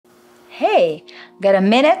Hey, got a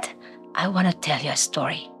minute? I want to tell you a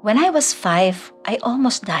story. When I was 5, I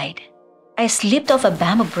almost died. I slipped off a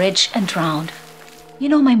bamboo bridge and drowned.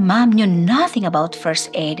 My mom knew nothing about first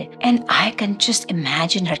aid, and I can just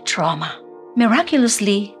imagine her trauma.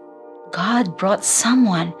 Miraculously, God brought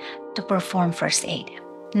someone to perform first aid.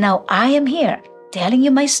 Now I am here telling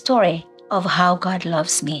you my story of how God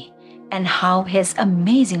loves me and how His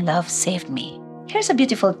amazing love saved me. Here's a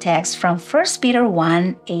beautiful text from 1 Peter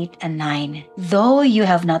 1 8 and 9. Though you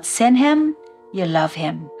have not seen Him, you love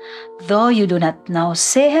Him. Though you do not now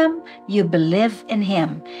see Him, you believe in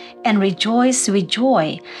Him and rejoice with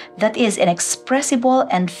joy that is inexpressible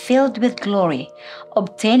and filled with glory,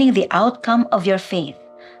 obtaining the outcome of your faith,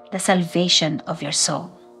 the salvation of your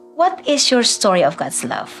soul. What is your story of God's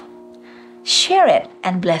love? Share it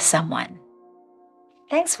and bless someone.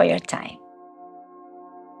 Thanks for your time.